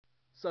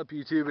What's up,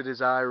 YouTube? It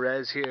is I,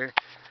 Rez, here.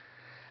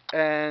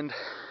 And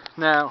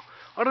now,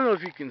 I don't know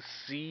if you can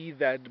see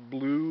that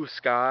blue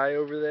sky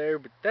over there,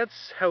 but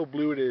that's how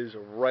blue it is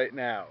right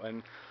now.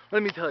 And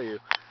let me tell you,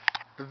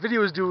 the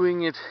video is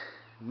doing it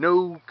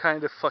no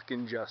kind of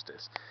fucking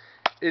justice.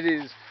 It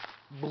is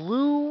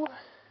blue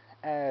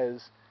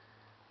as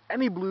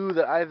any blue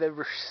that I've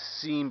ever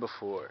seen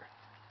before.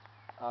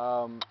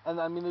 And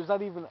I mean, there's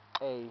not even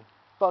a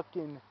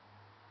fucking...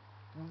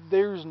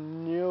 There's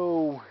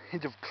no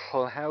hint of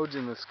clouds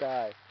in the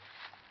sky.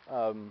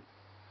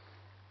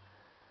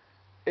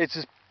 It's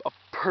just a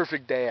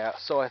perfect day out,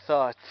 so I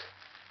thought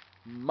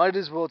might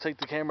as well take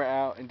the camera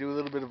out and do a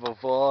little bit of a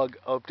vlog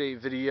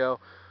update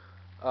video,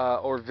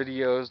 or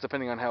videos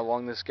depending on how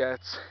long this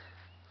gets,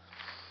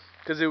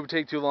 because it would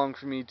take too long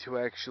for me to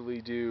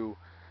actually do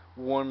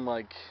one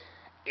like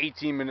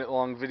 18-minute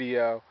long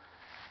video,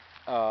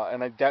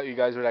 and I doubt you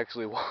guys would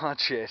actually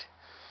watch it.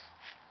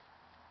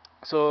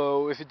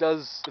 So if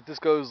this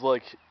goes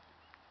like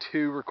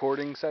 2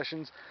 recording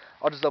sessions,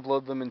 I'll just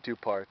upload them in 2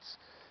 parts.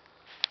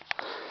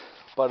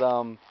 But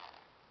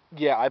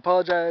yeah, I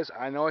apologize.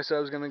 I know I said I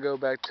was gonna go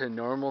back to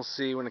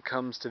normalcy when it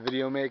comes to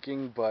video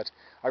making, but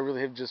I really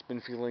have just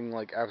been feeling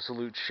like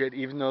absolute shit,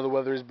 even though the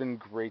weather has been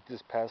great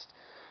this past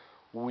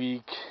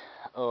week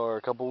or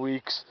a couple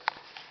weeks.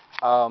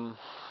 But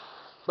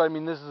I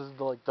mean, this is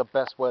like the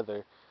best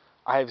weather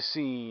I have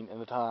seen in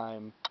the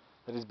time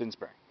that has been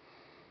spring.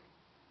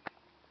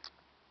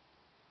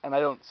 And I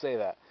don't say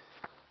that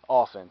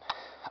often.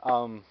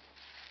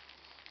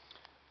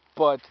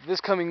 But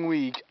this coming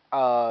week,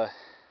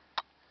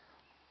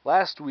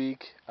 last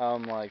week,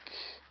 I'm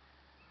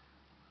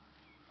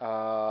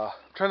trying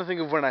to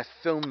think of when I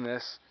filmed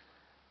this,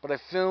 but I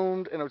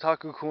filmed an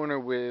Otaku Corner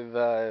with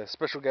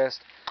special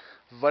guest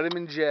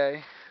Vitamin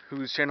J,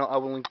 whose channel I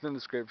will link in the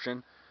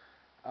description.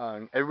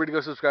 Everybody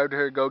go subscribe to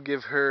her, go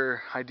give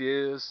her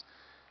ideas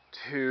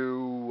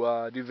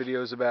to do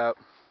videos about.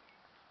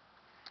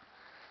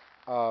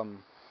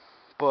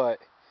 But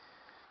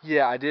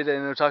yeah, I did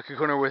an Otaku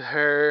Corner with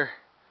her.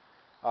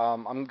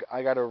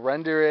 I gotta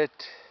render it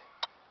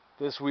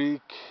this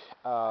week.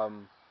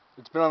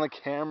 It's been on the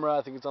camera.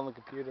 I think it's on the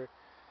computer.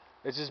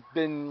 It's just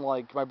been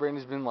like my brain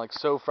has been like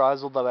so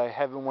frazzled that I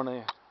haven't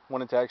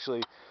wanted to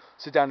actually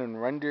sit down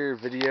and render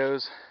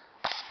videos.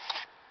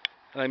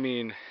 And I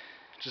mean,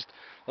 just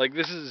like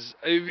this is,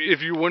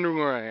 if you're wondering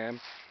where I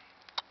am,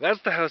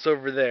 that's the house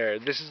over there.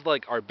 This is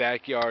like our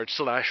backyard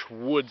 /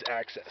 woods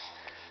access.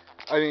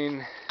 I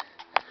mean,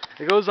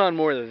 it goes on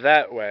more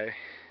that way,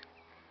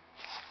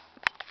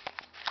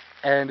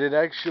 and it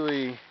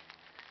actually,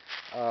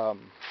 I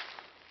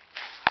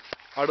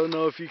don't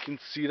know if you can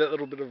see that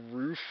little bit of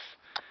roof,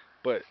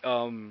 but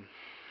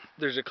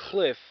there's a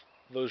cliff.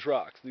 These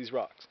rocks.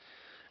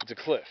 It's a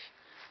cliff,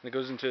 and it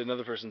goes into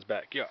another person's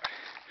backyard.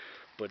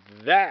 But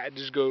that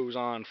just goes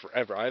on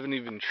forever. I haven't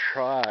even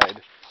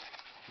tried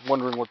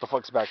wondering what the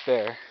fuck's back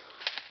there,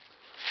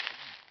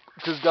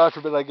 because God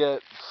forbid I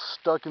get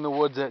stuck in the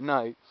woods at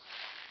night.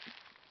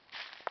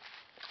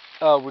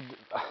 The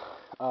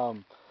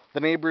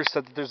neighbors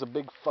said that there's a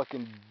big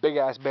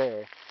ass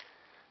bear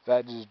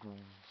that just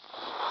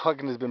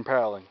fucking has been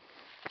prowling.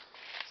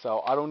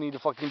 So I don't need to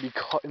fucking be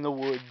caught in the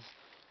woods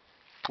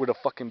with a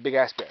fucking big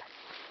ass bear.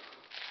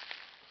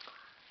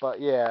 But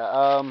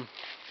yeah,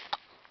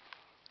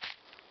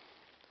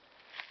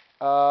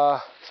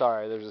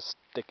 sorry, there's a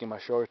stick in my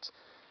shorts,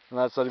 and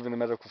that's not even a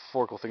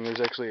metaphorical thing.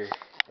 There's actually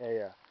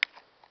a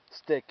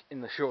stick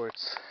in the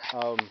shorts.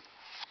 I'm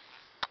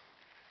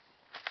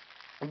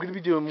gonna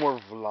be doing more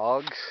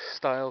vlog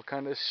style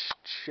kind of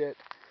shit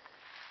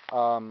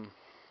on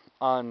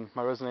my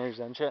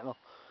RezenatorZen channel.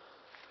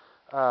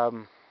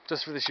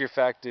 Just for the sheer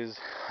fact is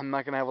I'm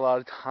not gonna have a lot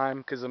of time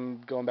because I'm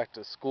going back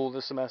to school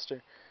this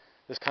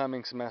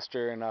coming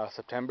semester in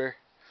September.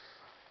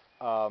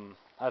 I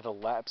have a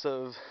lapse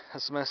of a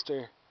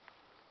semester.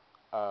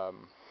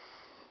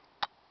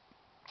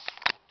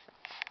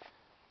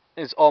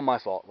 It's all my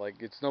fault.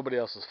 Like, it's nobody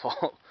else's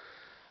fault.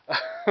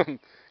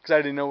 Because I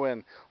didn't know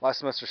when last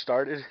semester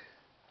started,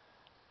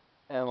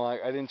 and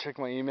like I didn't check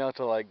my email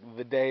till like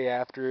the day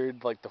after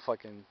like the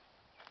fucking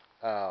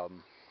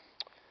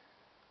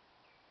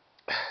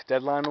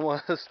deadline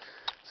was,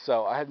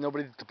 so I had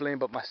nobody to blame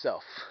but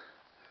myself.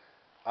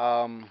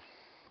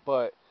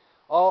 But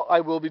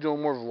I will be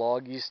doing more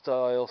vloggy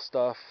style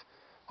stuff.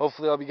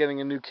 Hopefully I'll be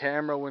getting a new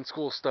camera when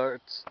school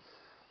starts,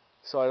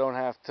 so I don't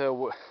have to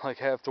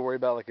worry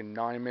about like a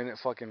 9-minute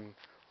fucking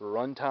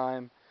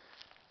runtime.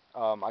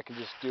 I can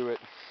just do it.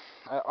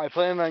 I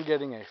plan on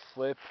getting a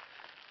flip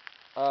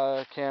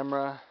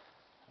camera,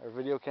 or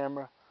video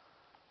camera,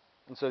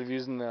 instead of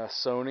using the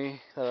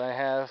Sony that I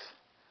have.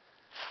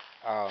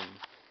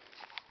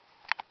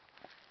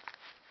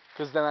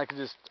 Because then I can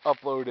just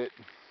upload it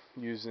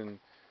using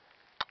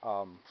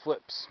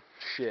flips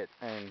shit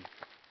and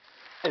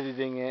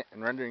editing it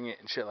and rendering it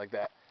and shit like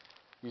that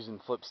using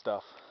flip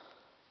stuff.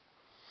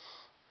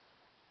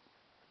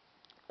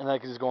 And I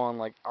can just go on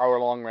like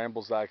hour-long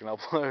rambles that I can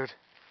upload.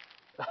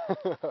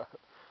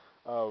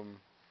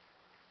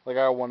 like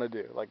I want to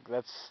do. Like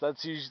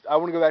that's usually, I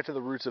want to go back to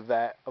the roots of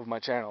that of my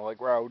channel, like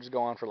where I would just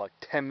go on for like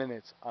 10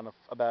 minutes on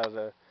about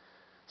a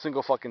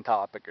single fucking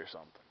topic or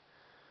something.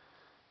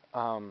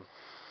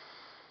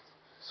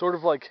 Sort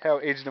of like how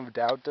Agent of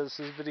Doubt does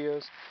his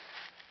videos.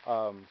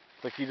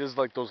 Like he does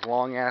like those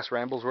long ass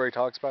rambles where he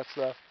talks about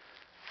stuff.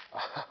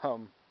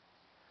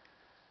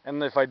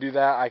 And if I do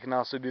that, I can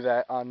also do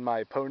that on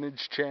my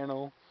Ponage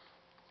channel,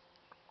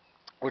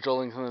 which I'll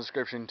link in the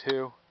description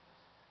too.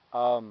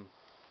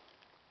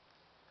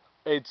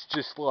 It's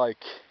just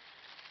like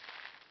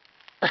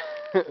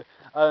I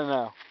don't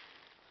know.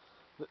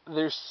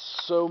 There's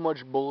so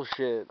much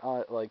bullshit.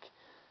 Like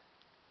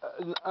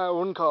I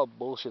wouldn't call it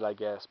bullshit, I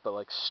guess, but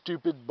like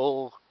stupid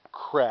bull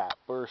crap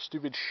or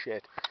stupid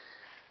shit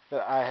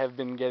that I have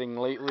been getting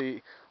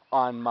lately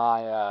on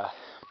my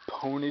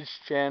Ponage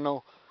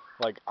channel.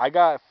 Like I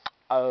got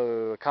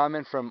a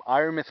comment from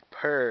Iremith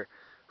Purr,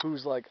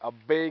 who's like a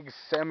big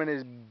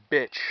feminist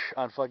bitch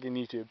on fucking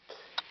YouTube.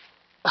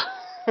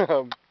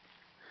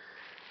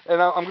 And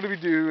I'm going to be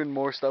doing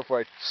more stuff where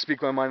I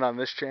speak my mind on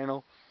this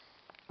channel.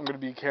 I'm going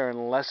to be caring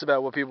less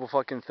about what people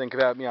fucking think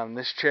about me on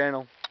this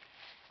channel.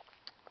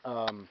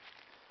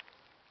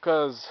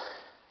 Because,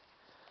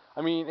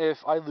 I mean, if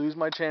I lose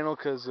my channel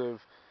because of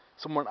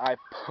someone I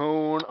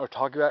pwn or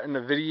talk about in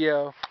a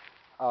video,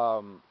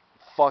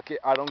 fuck it,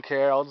 I don't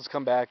care. I'll just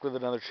come back with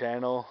another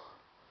channel.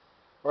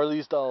 Or at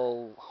least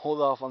I'll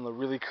hold off on the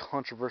really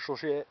controversial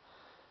shit.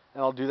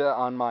 And I'll do that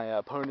on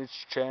my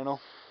Ponage channel.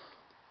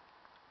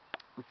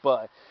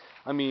 But,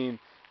 I mean,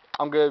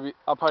 I'm probably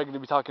gonna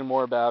be talking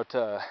more about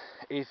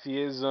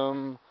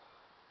atheism,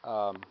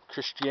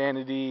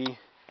 Christianity,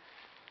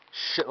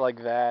 shit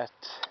like that.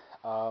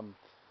 I'm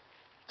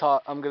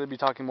gonna be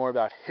talking more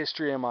about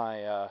history and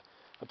my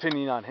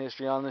opinion on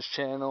history on this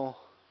channel,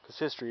 because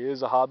history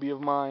is a hobby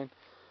of mine.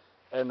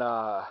 And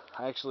I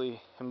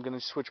actually am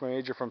gonna switch my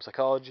major from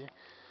psychology,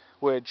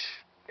 which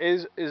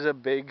is a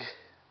big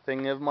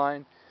thing of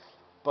mine.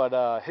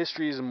 But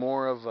history is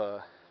more of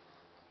a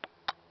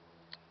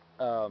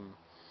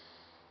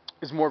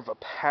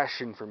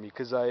passion for me,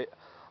 because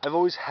I've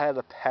always had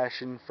a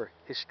passion for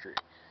history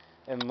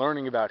and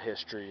learning about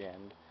history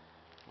and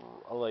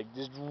like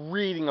just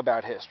reading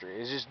about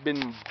history. It's just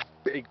been a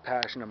big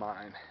passion of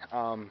mine.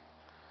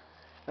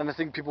 And I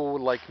think people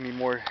would like me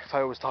more if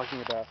I was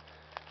talking about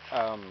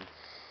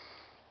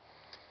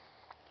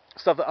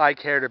stuff that I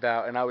cared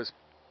about and I was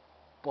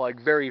like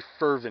very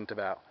fervent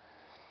about.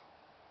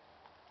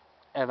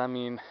 And I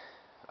mean,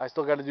 I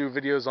still got to do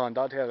videos on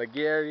Dante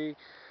Alighieri,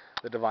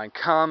 the Divine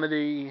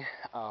Comedy,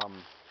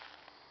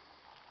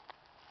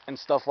 and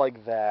stuff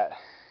like that,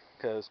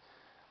 because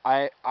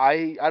I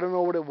don't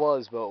know what it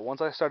was, but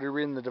once I started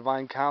reading the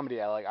Divine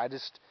Comedy, I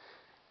just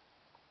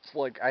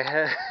like I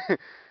had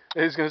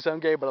it's gonna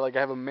sound gay, but like I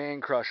have a man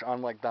crush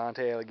on like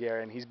Dante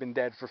Alighieri, and he's been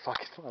dead for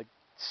fucking like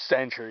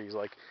centuries,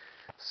 like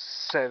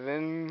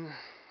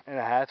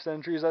 7.5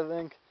 centuries, I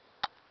think.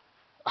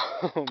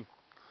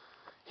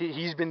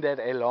 He's been dead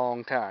a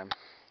long time,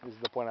 is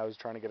the point I was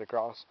trying to get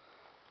across.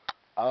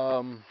 I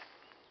don't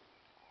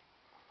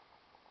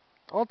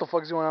know what the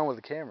fuck's going on with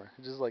the camera.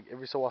 It's just like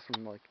every so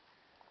often, like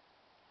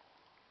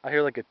I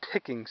hear like a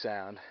ticking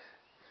sound.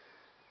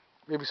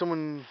 Maybe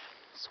someone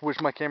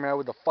switched my camera out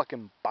with a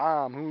fucking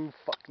bomb. Who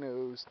fuck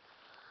knows?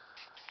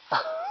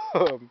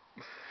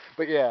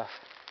 But yeah,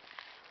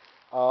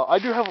 I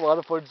do have a lot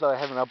of footage that I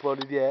haven't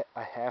uploaded yet.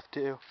 I have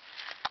to.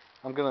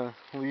 I'm gonna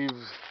leave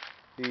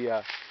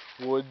the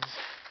woods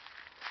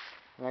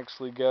and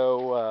actually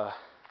go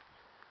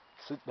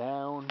sit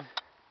down.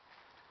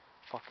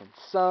 Fucking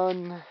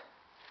sun.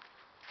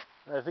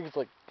 I think it's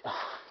like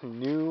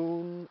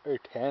noon or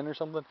 10 or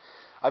something.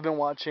 I've been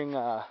watching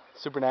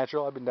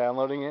Supernatural. I've been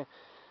downloading it.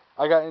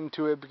 I got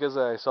into it because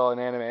I saw an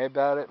anime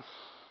about it.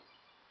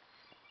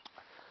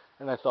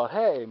 And I thought,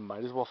 hey,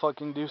 might as well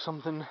fucking do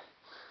something.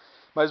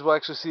 Might as well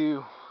actually see.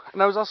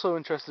 And I was also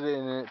interested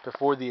in it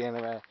before the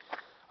anime.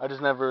 I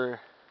just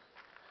never.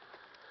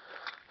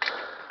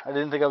 I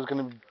didn't think I was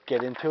going to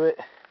get into it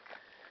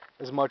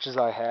as much as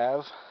I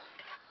have.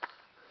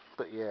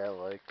 But yeah,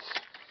 like,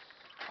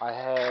 I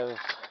have.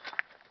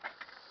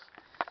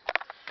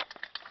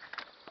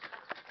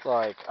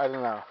 Like, I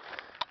don't know.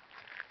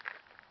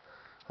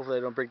 Hopefully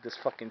I don't break this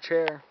fucking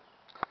chair.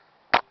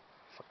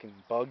 Fucking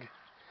bug.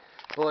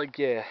 But like,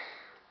 yeah.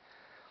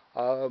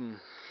 Been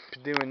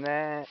doing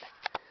that.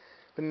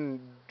 Been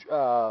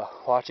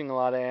watching a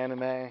lot of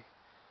anime.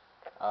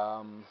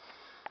 I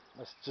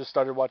just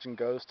started watching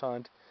Ghost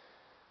Hunt.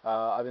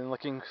 I've been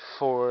looking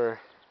for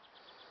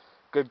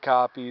good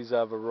copies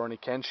of Rurouni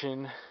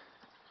Kenshin.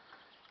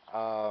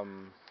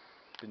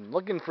 Been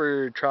looking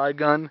for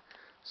Trigun.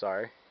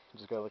 Sorry,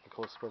 just got like a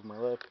close up of my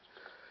lip.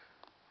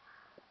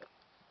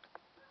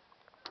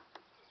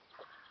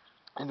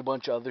 And a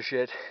bunch of other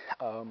shit.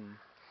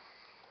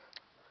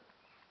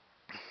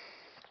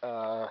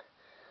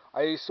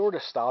 I sort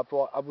of stopped.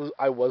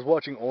 I was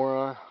watching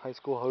Aura High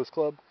School Host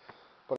Club,